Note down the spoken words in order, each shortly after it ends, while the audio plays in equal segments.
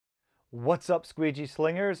What's up, squeegee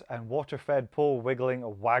slingers and water-fed pole wiggling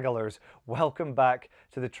wagglers? Welcome back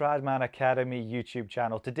to the Tradman Academy YouTube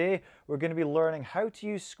channel. Today we're going to be learning how to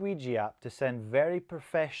use Squeegee App to send very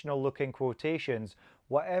professional looking quotations,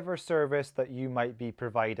 whatever service that you might be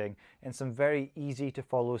providing, in some very easy to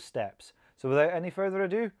follow steps. So without any further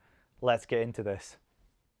ado, let's get into this.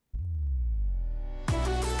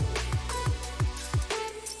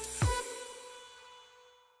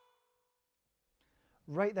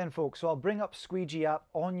 Right then folks, so I'll bring up Squeegee App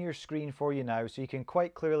on your screen for you now so you can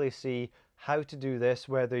quite clearly see how to do this,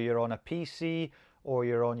 whether you're on a PC or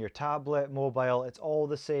you're on your tablet, mobile, it's all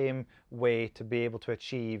the same way to be able to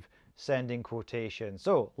achieve sending quotations.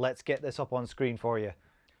 So let's get this up on screen for you.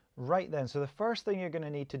 Right then, so the first thing you're going to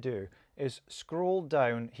need to do is scroll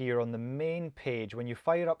down here on the main page. When you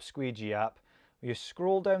fire up Squeegee App, you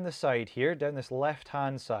scroll down the side here, down this left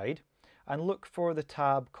hand side, and look for the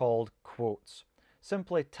tab called Quotes.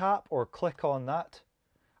 Simply tap or click on that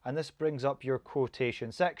and this brings up your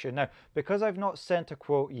quotation section. Now, because I've not sent a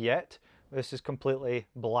quote yet, this is completely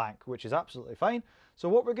blank, which is absolutely fine. So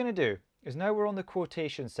what we're going to do is now we're on the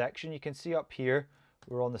quotation section. You can see up here,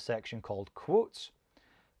 we're on the section called Quotes.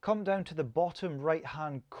 Come down to the bottom right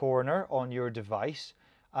hand corner on your device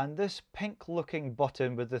and this pink looking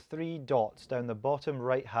button with the three dots down the bottom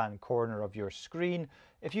right hand corner of your screen,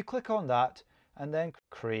 if you click on that, and then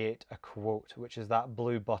create a quote, which is that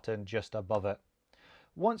blue button just above it.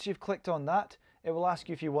 Once you've clicked on that, it will ask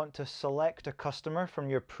you if you want to select a customer from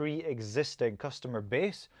your pre-existing customer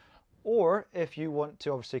base, or if you want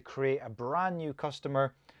to obviously create a brand new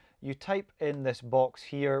customer, you type in this box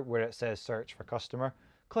here where it says search for customer,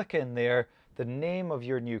 click in there, the name of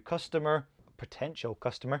your new customer, potential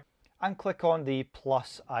customer, and click on the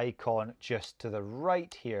plus icon just to the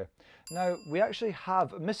right here. Now, we actually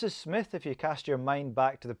have Mrs. Smith. If you cast your mind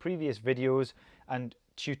back to the previous videos and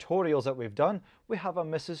tutorials that we've done, we have a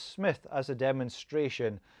Mrs. Smith as a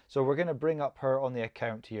demonstration. So we're going to bring up her on the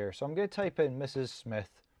account here. So I'm going to type in Mrs. Smith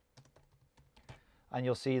and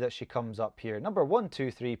you'll see that she comes up here. Number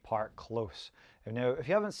 123 Park Close. Now, if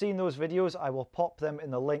you haven't seen those videos, I will pop them in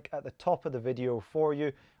the link at the top of the video for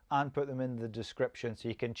you and put them in the description so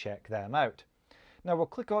you can check them out. Now we'll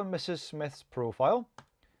click on Mrs. Smith's profile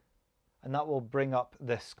and that will bring up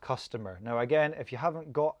this customer. Now again, if you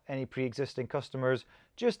haven't got any pre-existing customers,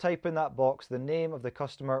 just type in that box the name of the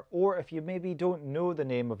customer, or if you maybe don't know the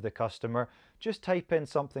name of the customer, just type in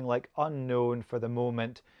something like unknown for the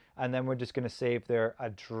moment, and then we're just going to save their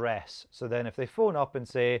address. So then if they phone up and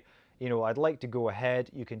say, you know, I'd like to go ahead,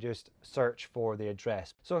 you can just search for the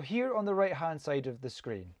address. So here on the right hand side of the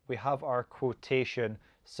screen, we have our quotation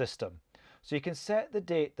system. So you can set the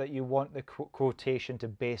date that you want the quotation to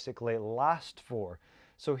basically last for.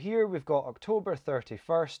 So here we've got October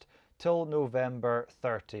 31st till November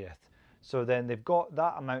 30th. So then they've got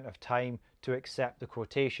that amount of time to accept the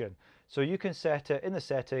quotation. So you can set it in the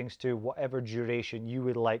settings to whatever duration you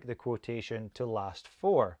would like the quotation to last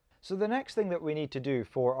for. So the next thing that we need to do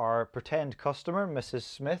for our pretend customer, Mrs.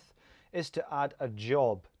 Smith, is to add a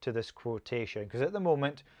job to this quotation, because at the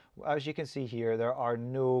moment, as you can see here, there are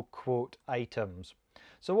no quote items.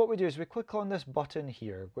 So what we do is we click on this button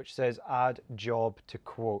here, which says add job to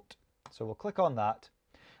quote. So we'll click on that,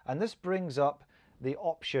 and this brings up the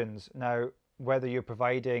options. Now, whether you're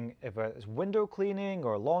providing, if it's window cleaning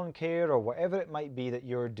or lawn care or whatever it might be that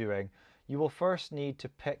you're doing, you will first need to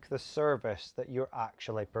pick the service that you're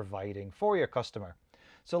actually providing for your customer.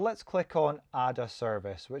 So let's click on add a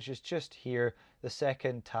service, which is just here, the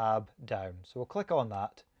second tab down. So we'll click on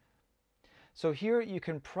that. So here you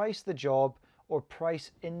can price the job or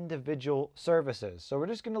price individual services. So we're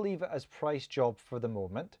just going to leave it as price job for the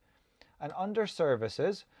moment. And under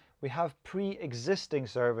services, we have pre-existing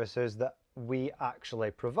services that we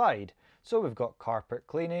actually provide. So we've got carpet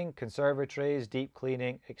cleaning, conservatories, deep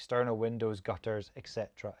cleaning, external windows, gutters,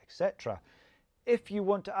 etc., etc. If you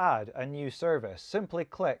want to add a new service, simply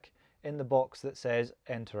click in the box that says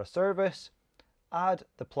enter a service, add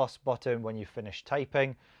the plus button when you finish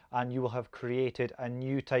typing, and you will have created a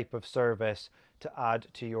new type of service to add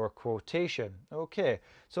to your quotation. Okay,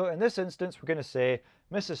 so in this instance, we're going to say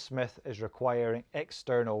Mrs. Smith is requiring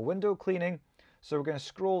external window cleaning. So we're going to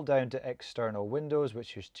scroll down to external windows,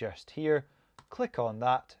 which is just here. Click on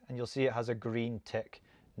that and you'll see it has a green tick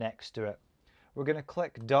next to it. We're going to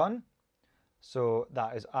click done. So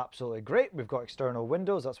that is absolutely great. We've got external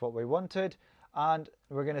windows. That's what we wanted. And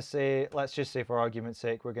we're going to say, let's just say for argument's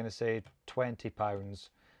sake, we're going to say £20.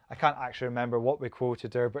 I can't actually remember what we quoted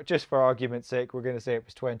there, but just for argument's sake, we're going to say it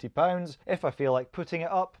was £20. If I feel like putting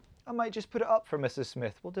it up, I might just put it up for Mrs.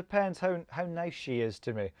 Smith. Well, depends how nice she is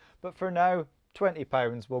to me. But for now,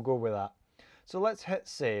 £20, we'll go with that. So let's hit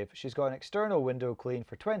save. She's got an external window clean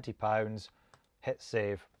for £20. Hit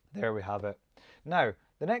save. There we have it. Now,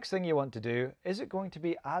 the next thing you want to do, is it going to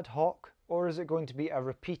be ad hoc or is it going to be a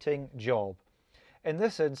repeating job? In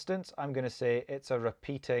this instance, I'm going to say it's a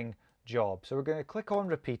repeating job. So we're going to click on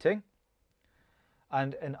repeating.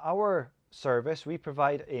 And in our service, we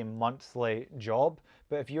provide a monthly job.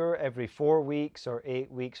 But if you're every 4 weeks or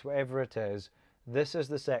 8 weeks, whatever it is, this is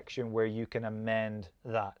the section where you can amend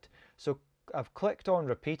that. So I've clicked on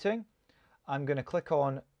repeating. I'm going to click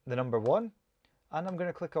on the number 1 and I'm going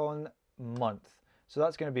to click on month. So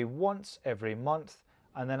that's going to be once every month,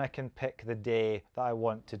 and then I can pick the day that I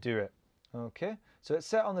want to do it. Okay, so it's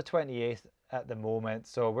set on the 28th at the moment,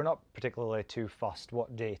 so we're not particularly too fussed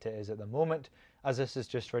what date it is at the moment, as this is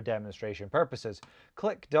just for demonstration purposes.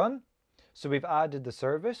 Click done. So we've added the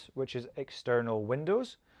service, which is external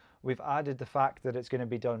windows. We've added the fact that it's going to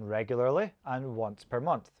be done regularly and once per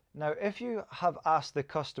month. Now, if you have asked the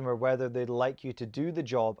customer whether they'd like you to do the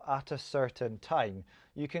job at a certain time,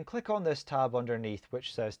 you can click on this tab underneath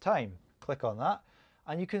which says time. Click on that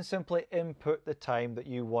and you can simply input the time that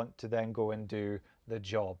you want to then go and do the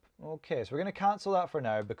job. Okay, so we're going to cancel that for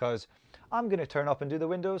now because I'm going to turn up and do the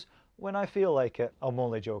windows when I feel like it. I'm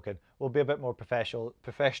only joking. We'll be a bit more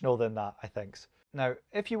professional than that, I think. Now,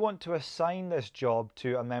 if you want to assign this job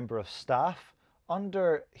to a member of staff,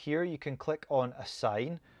 under here you can click on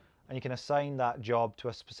assign and you can assign that job to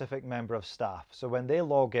a specific member of staff. So when they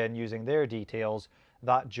log in using their details,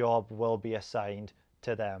 that job will be assigned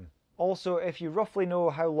to them. Also, if you roughly know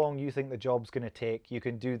how long you think the job's going to take, you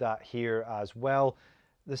can do that here as well.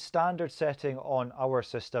 The standard setting on our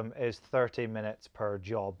system is 30 minutes per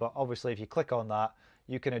job, but obviously if you click on that,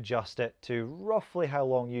 you can adjust it to roughly how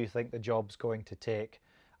long you think the job's going to take.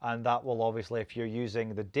 And that will obviously, if you're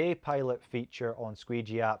using the day pilot feature on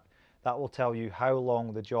Squeegee App, that will tell you how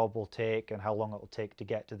long the job will take and how long it will take to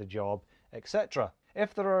get to the job, etc.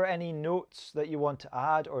 If there are any notes that you want to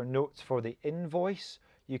add or notes for the invoice,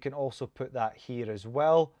 you can also put that here as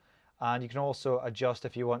well. And you can also adjust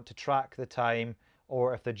if you want to track the time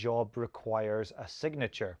or if the job requires a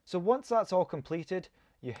signature. So once that's all completed,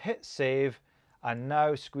 you hit save, and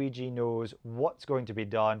now Squeegee knows what's going to be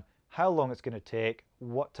done, how long it's going to take,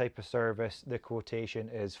 what type of service the quotation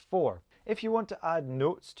is for. If you want to add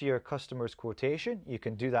notes to your customer's quotation, you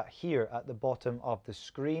can do that here at the bottom of the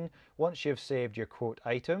screen. Once you've saved your quote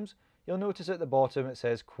items, you'll notice at the bottom it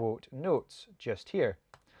says quote notes just here.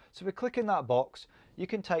 So we click in that box, you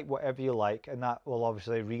can type whatever you like and that will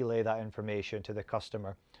obviously relay that information to the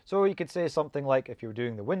customer. So you could say something like, if you were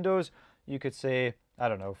doing the windows, you could say, I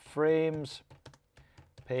don't know, frames,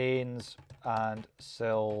 panes and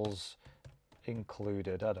sills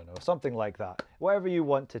included. I don't know, something like that. Whatever you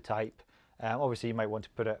want to type. Obviously you might want to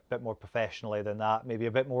put it a bit more professionally than that, maybe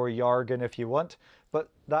a bit more jargon if you want, but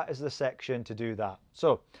that is the section to do that.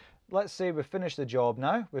 So let's say we've finished the job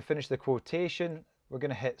now, we've finished the quotation, we're going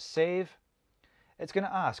to hit save. It's going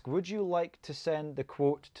to ask, would you like to send the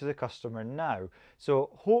quote to the customer now? So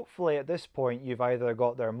hopefully at this point you've either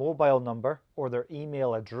got their mobile number or their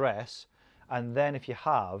email address, and then if you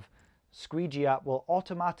have, Squeegee App will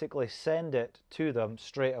automatically send it to them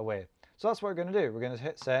straight away. So that's what we're going to do. We're going to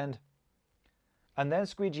hit send. And then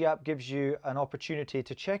Squeegee App gives you an opportunity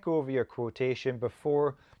to check over your quotation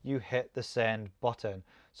before you hit the send button.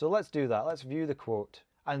 So let's do that. Let's view the quote.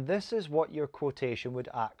 And this is what your quotation would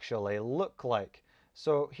actually look like.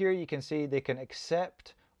 So here you can see they can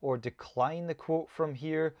accept or decline the quote from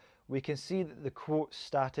here. We can see that the quote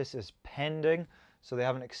status is pending, so they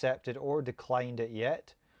haven't accepted or declined it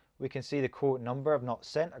yet. We can see the quote number. I've not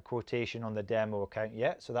sent a quotation on the demo account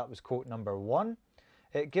yet, so that was quote number 1.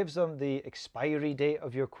 It gives them the expiry date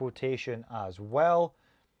of your quotation as well,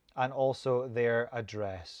 and also their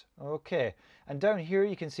address. Okay, and down here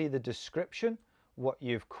you can see the description, what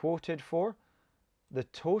you've quoted for, the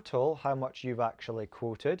total, how much you've actually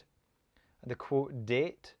quoted, the quote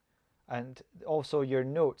date, and also your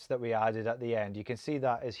notes that we added at the end. You can see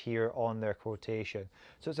that is here on their quotation.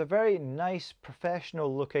 So it's a very nice,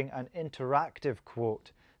 professional looking and interactive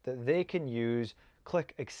quote that they can use.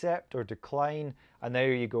 Click accept or decline, and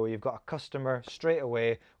there you go. You've got a customer straight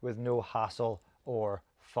away with no hassle or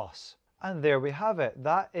fuss. And there we have it.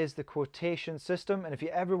 That is the quotation system, and if you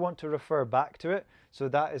ever want to refer back to it, so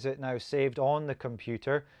that is it now saved on the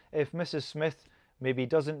computer. If Mrs. Smith maybe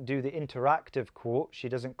doesn't do the interactive quote, she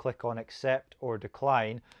doesn't click on accept or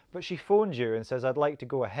decline, but she phones you and says, I'd like to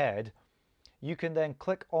go ahead, you can then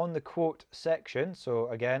click on the quote section. So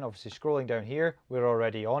again, obviously scrolling down here, we're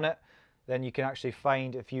already on it. Then you can actually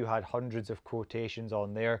find, if you had hundreds of quotations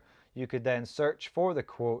on there, you could then search for the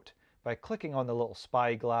quote, by clicking on the little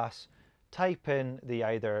spyglass, type in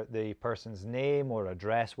either the person's name or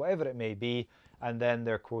address, whatever it may be, and then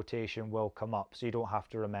their quotation will come up, so you don't have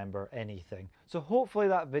to remember anything. So hopefully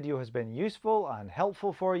that video has been useful and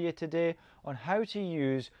helpful for you today on how to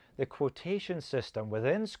use the quotation system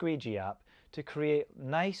within Squeegee App to create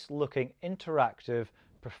nice looking interactive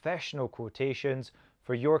professional quotations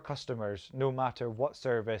for your customers, no matter what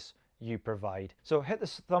service you provide. So hit the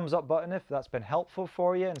thumbs up button if that's been helpful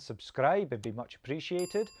for you, and subscribe, it'd be much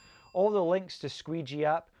appreciated. All the links to Squeegee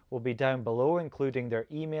App will be down below, including their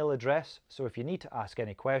email address, so if you need to ask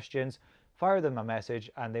any questions, fire them a message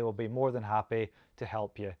and they will be more than happy to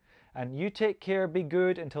help you. And you take care, be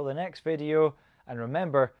good until the next video, and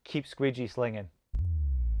remember, keep squeegee slinging.